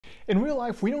In real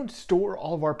life, we don't store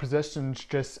all of our possessions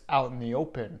just out in the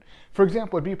open. For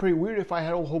example, it'd be pretty weird if I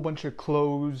had a whole bunch of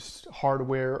clothes,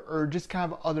 hardware, or just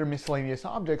kind of other miscellaneous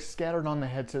objects scattered on the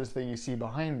headsets that you see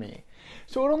behind me.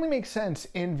 So it only makes sense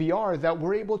in VR that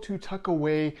we're able to tuck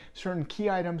away certain key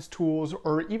items, tools,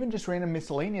 or even just random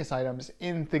miscellaneous items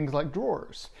in things like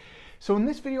drawers. So in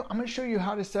this video, I'm going to show you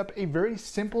how to set up a very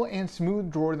simple and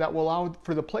smooth drawer that will allow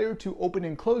for the player to open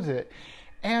and close it,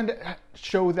 and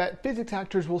show that physics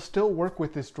actors will still work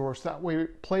with this drawer, so that way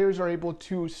players are able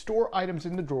to store items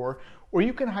in the drawer, or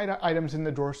you can hide items in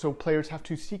the drawer so players have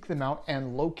to seek them out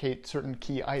and locate certain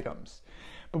key items.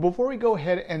 But before we go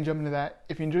ahead and jump into that,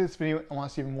 if you enjoyed this video and want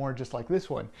to see even more just like this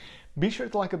one, be sure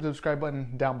to like and subscribe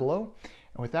button down below.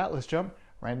 And with that, let's jump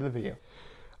right into the video.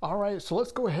 All right, so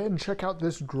let's go ahead and check out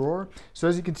this drawer. So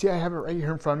as you can see, I have it right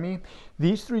here in front of me.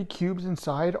 These three cubes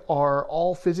inside are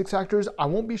all physics actors. I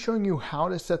won't be showing you how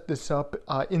to set this up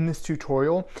in this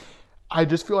tutorial. I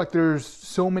just feel like there's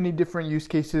so many different use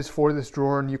cases for this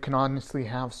drawer, and you can honestly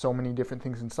have so many different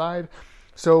things inside.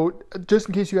 So just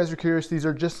in case you guys are curious, these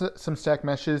are just some stack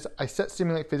meshes. I set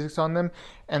simulate physics on them,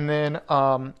 and then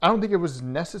I don't think it was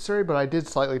necessary, but I did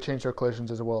slightly change their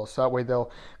collisions as well, so that way they'll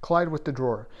collide with the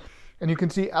drawer. And you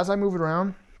can see as I move it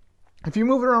around, if you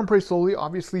move it around pretty slowly,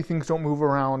 obviously things don't move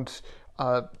around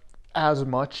as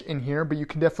much in here, but you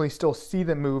can definitely still see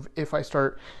them move if I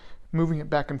start moving it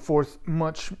back and forth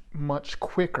much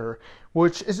quicker,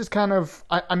 which is just kind of,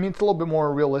 I mean, it's a little bit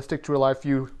more realistic to real life.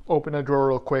 You open a drawer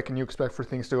real quick and you expect for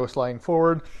things to go sliding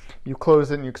forward. You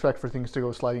close it and you expect for things to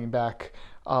go sliding back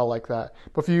like that.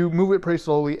 But if you move it pretty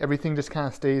slowly, everything just kind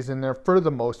of stays in there for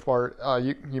the most part.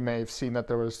 You may have seen that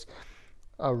there was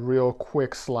a real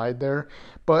quick slide there,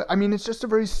 but I mean, it's just a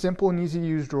very simple and easy to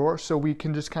use drawer, so we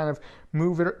can just kind of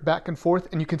move it back and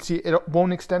forth, and you can see it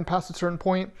won't extend past a certain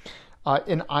point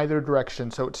in either direction.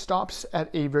 So it stops at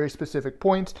a very specific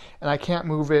point, and I can't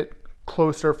move it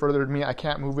closer, further to me. I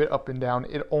can't move it up and down.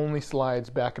 It only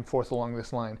slides back and forth along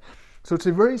this line. So it's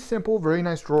a very simple, very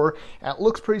nice drawer. It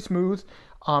looks pretty smooth.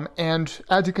 And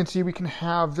as you can see, we can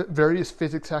have various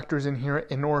physics actors in here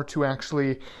in order to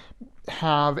actually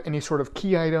have any sort of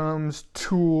key items,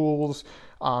 tools,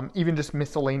 even just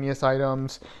miscellaneous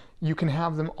items. You can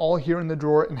have them all here in the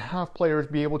drawer and have players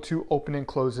be able to open and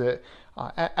close it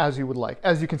as you would like.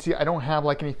 As you can see, I don't have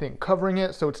like anything covering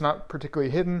it, so it's not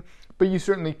particularly hidden, but you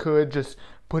certainly could just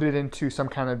put it into some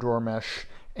kind of drawer mesh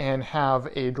and have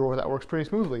a drawer that works pretty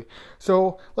smoothly.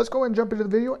 So let's go and jump into the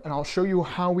video, and I'll show you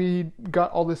how we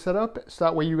got all this set up, so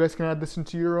that way you guys can add this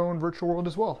into your own virtual world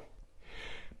as well.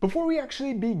 Before we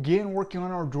actually begin working on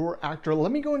our drawer actor,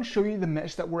 let me go and show you the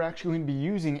mesh that we're actually going to be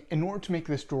using in order to make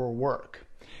this drawer work.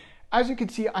 As you can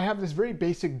see, I have this very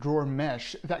basic drawer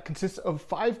mesh that consists of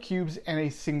 5 cubes and a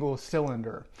single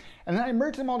cylinder. And then I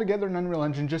merged them all together in Unreal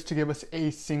Engine just to give us a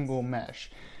single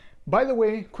mesh. By the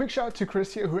way, quick shout out to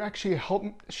Chris here, who actually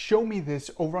helped show me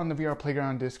this over on the VR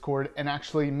Playground Discord and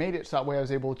actually made it so that way I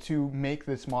was able to make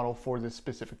this model for this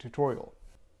specific tutorial.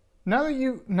 Now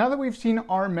that we've seen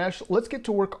our mesh, let's get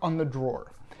to work on the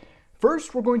drawer.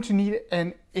 First, we're going to need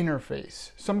an interface.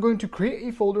 So I'm going to create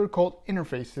a folder called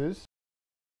Interfaces.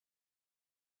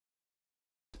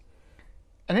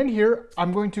 And in here,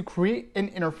 I'm going to create an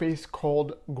interface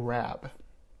called Grab.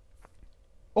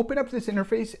 Open up this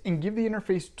interface and give the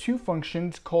interface 2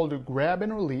 functions called grab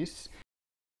and release.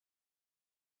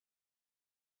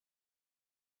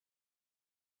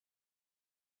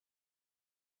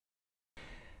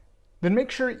 Then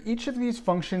make sure each of these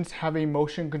functions have a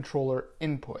motion controller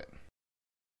input.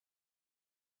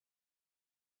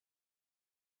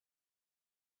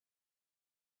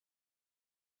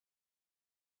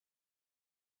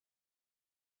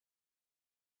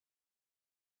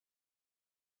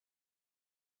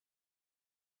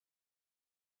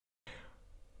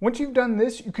 Once you've done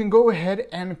this, you can go ahead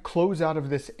and close out of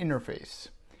this interface.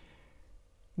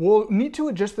 We'll need to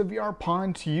adjust the VR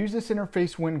pawn to use this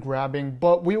interface when grabbing,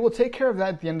 but we will take care of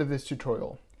that at the end of this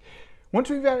tutorial. Once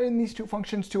we've added in these 2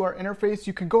 functions to our interface,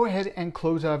 you can go ahead and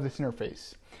close out of this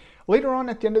interface. Later on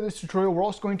at the end of this tutorial, we're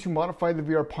also going to modify the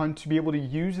VR pawn to be able to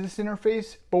use this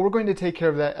interface, but we're going to take care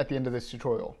of that at the end of this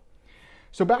tutorial.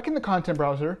 So back in the content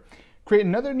browser, create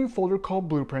another new folder called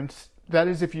Blueprints. That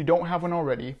is if you don't have one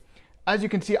already. As you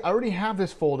can see, I already have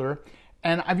this folder,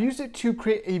 and I've used it to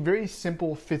create a very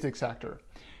simple physics actor.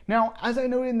 Now, as I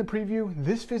noted in the preview,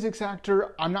 this physics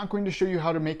actor, I'm not going to show you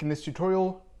how to make in this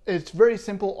tutorial. It's very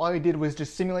simple. All I did was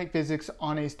just simulate physics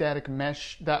on a static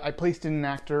mesh that I placed in an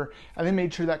actor, and then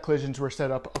made sure that collisions were set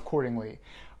up accordingly.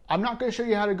 I'm not going to show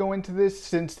you how to go into this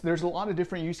since there's a lot of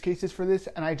different use cases for this,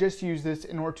 and I just use this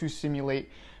in order to simulate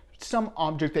some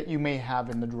object that you may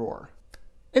have in the drawer.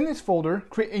 In this folder,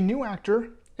 create a new actor.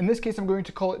 In this case, I'm going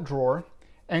to call it drawer,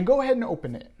 and go ahead and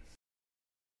open it.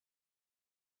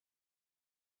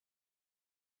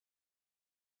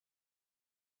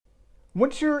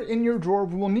 Once you're in your drawer,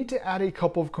 we will need to add a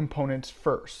couple of components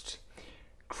first.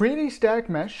 Create a static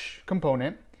mesh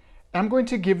component, and I'm going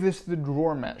to give this the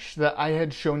drawer mesh that I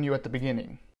had shown you at the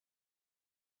beginning.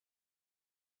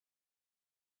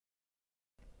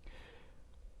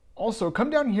 Also, come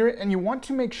down here and you want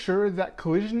to make sure that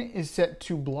collision is set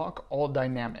to block all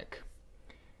dynamic.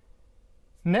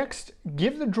 Next,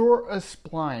 give the drawer a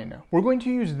spline. We're going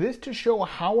to use this to show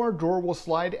how our drawer will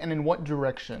slide and in what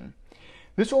direction.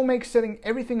 This will make setting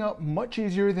everything up much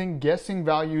easier than guessing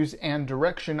values and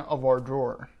direction of our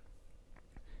drawer.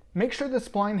 Make sure the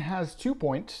spline has 2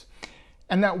 points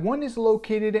and that one is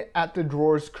located at the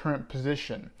drawer's current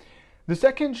position. The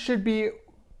second should be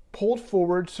pulled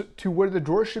forward to where the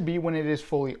drawer should be when it is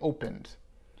fully opened.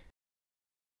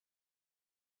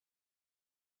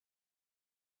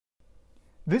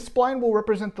 This spline will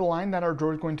represent the line that our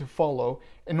drawer is going to follow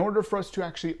in order for us to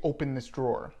actually open this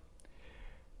drawer.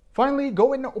 Finally,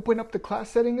 go ahead and open up the class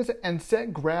settings and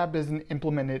set grab as an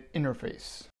implemented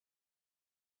interface.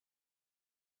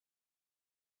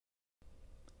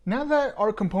 Now that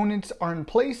our components are in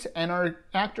place and our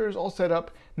actor is all set up,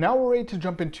 now we're ready to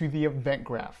jump into the event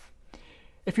graph.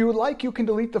 If you would like, you can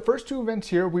delete the first 2 events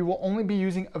here. We will only be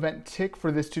using event tick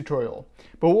for this tutorial,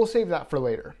 but we'll save that for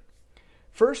later.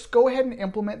 First, go ahead and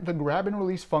implement the grab and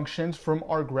release functions from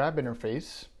our grab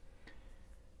interface.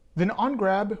 Then on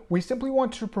grab, we simply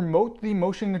want to promote the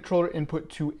motion controller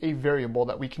input to a variable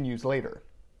that we can use later.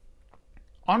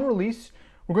 On release,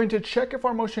 we're going to check if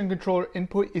our motion controller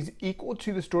input is equal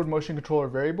to the stored motion controller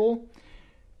variable,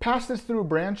 pass this through a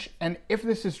branch, and if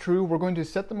this is true, we're going to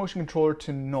set the motion controller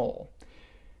to null.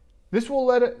 This will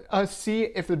let us see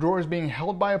if the drawer is being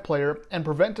held by a player and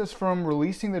prevent us from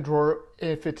releasing the drawer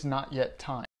if it's not yet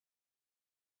time.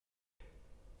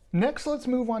 Next, let's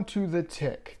move on to the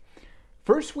tick.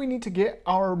 First, we need to get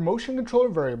our motion controller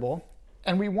variable,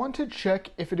 and we want to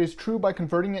check if it is true by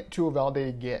converting it to a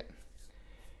validated get.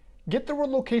 Get the world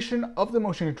location of the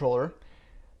motion controller,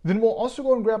 then we'll also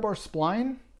go and grab our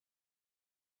spline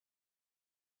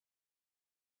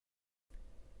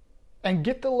and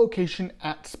get the location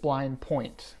at spline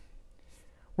point.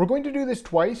 We're going to do this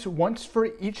twice, once for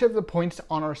each of the points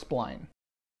on our spline.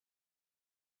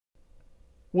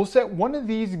 We'll set one of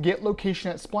these get location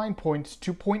at spline points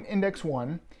to point index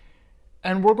 1,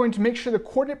 and we're going to make sure the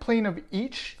coordinate plane of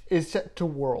each is set to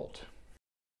world.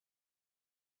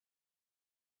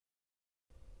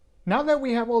 Now that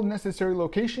we have all the necessary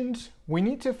locations, we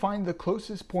need to find the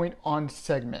closest point on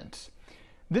segment.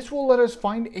 This will let us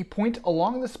find a point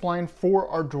along the spline for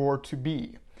our drawer to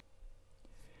be.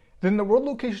 Then the world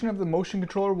location of the motion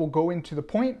controller will go into the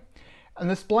point, and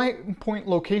the spline point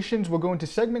locations will go into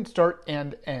segment start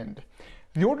and end.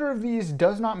 The order of these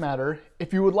does not matter.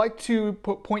 If you would like to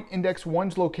put point index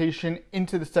 1's location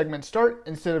into the segment start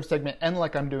instead of segment end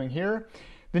like I'm doing here,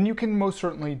 then you can most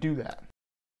certainly do that.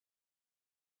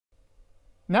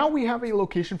 Now we have a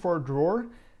location for our drawer,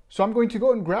 so I'm going to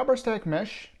go and grab our static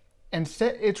mesh and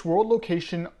set its world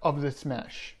location of this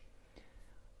mesh.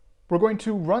 We're going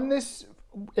to run this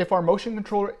if our motion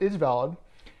controller is valid,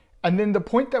 and then the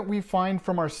point that we find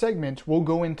from our segment will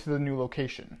go into the new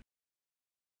location.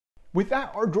 With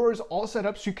that, our drawer is all set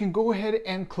up, so you can go ahead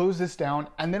and close this down,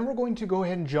 and then we're going to go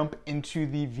ahead and jump into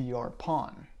the VR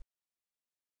pawn.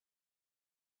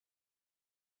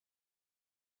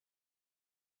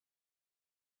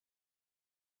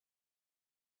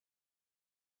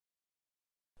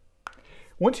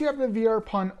 Once you have the VR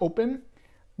pawn open,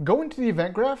 go into the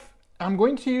event graph. I'm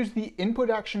going to use the input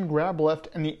action grab left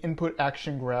and the input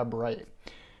action grab right.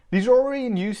 These are already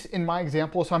in use in my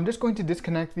example, so I'm just going to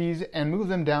disconnect these and move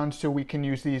them down so we can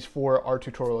use these for our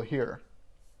tutorial here.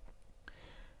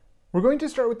 We're going to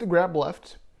start with the grab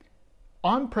left.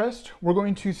 On pressed, we're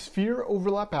going to sphere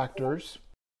overlap actors.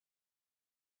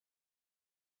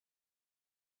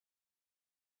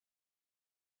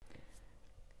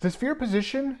 The sphere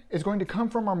position is going to come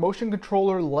from our motion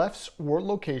controller left's world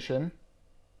location.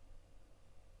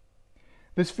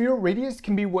 The sphere radius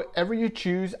can be whatever you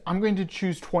choose. I'm going to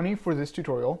choose 20 for this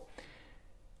tutorial.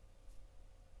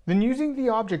 Then using the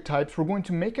object types, we're going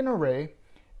to make an array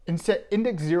and set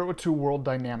index 0 to world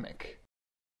dynamic.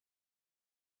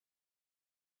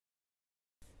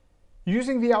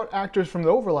 Using the out actors from the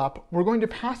overlap, we're going to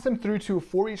pass them through to a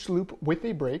for each loop with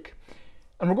a break.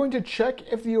 And we're going to check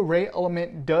if the array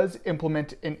element does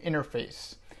implement an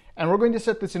interface. And we're going to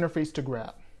set this interface to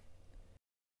grab.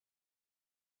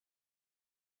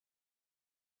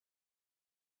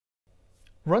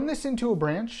 Run this into a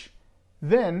branch.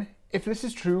 Then, if this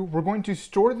is true, we're going to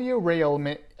store the array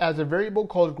element as a variable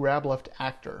called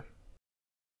grabLeftActor.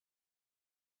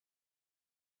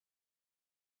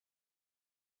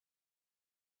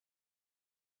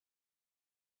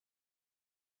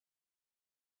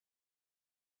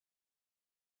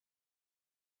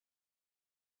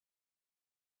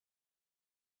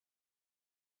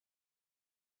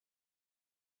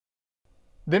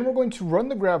 Then we're going to run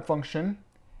the grab function.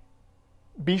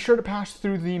 Be sure to pass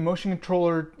through the motion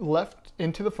controller left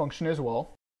into the function as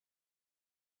well.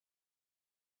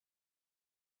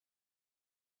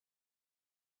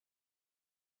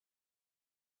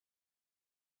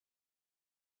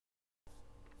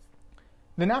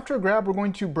 Then after a grab, we're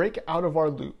going to break out of our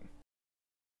loop.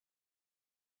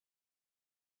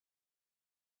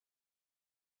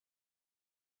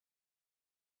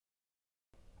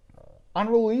 On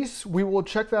release, we will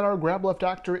check that our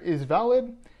grabLeftActor is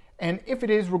valid, and if it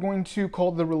is, we're going to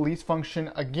call the release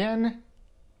function again,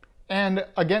 and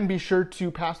again be sure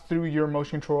to pass through your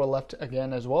motion controller left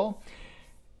again as well,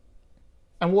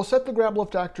 and we'll set the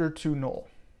grabLeftActor to null.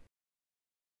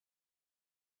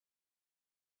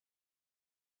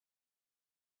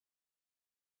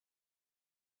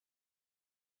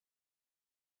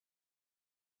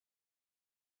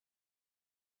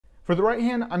 For the right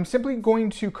hand, I'm simply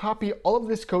going to copy all of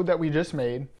this code that we just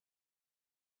made,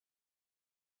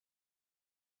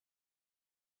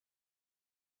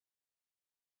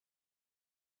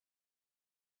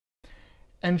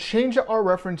 and change our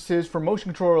references from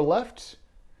motion controller left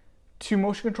to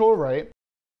motion controller right.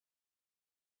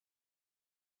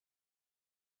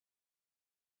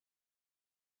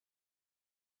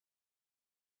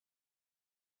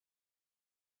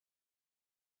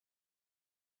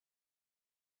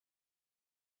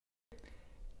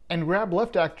 And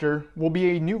grabLeftActor will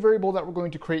be a new variable that we're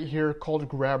going to create here called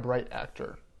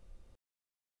grabRightActor.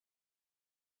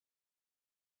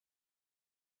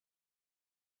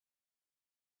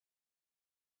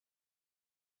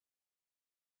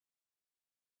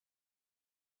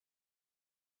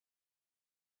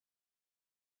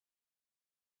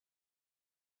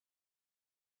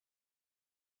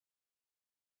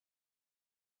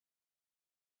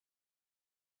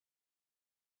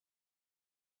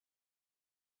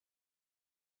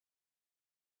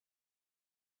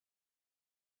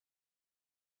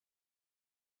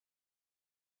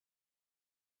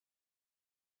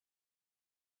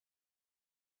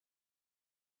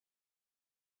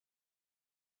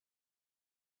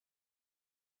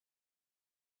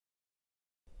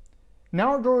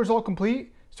 Now our drawer is all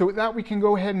complete, so with that we can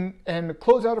go ahead and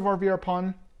close out of our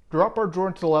VRPON, drop our drawer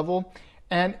into the level,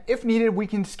 and if needed we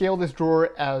can scale this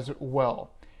drawer as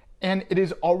well. And it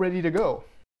is all ready to go.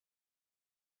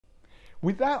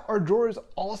 With that, our drawer is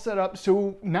all set up,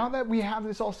 so now that we have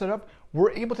this all set up,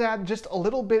 we're able to add just a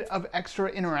little bit of extra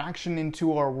interaction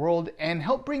into our world and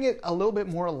help bring it a little bit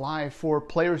more alive for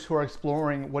players who are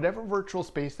exploring whatever virtual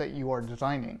space that you are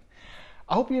designing.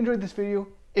 I hope you enjoyed this video.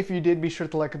 If you did, be sure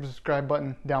to like and subscribe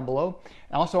button down below.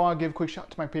 And also I'll give a quick shout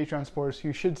out to my Patreon supporters who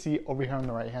you should see over here on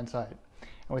the right hand side.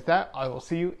 And with that, I will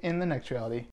see you in the next reality.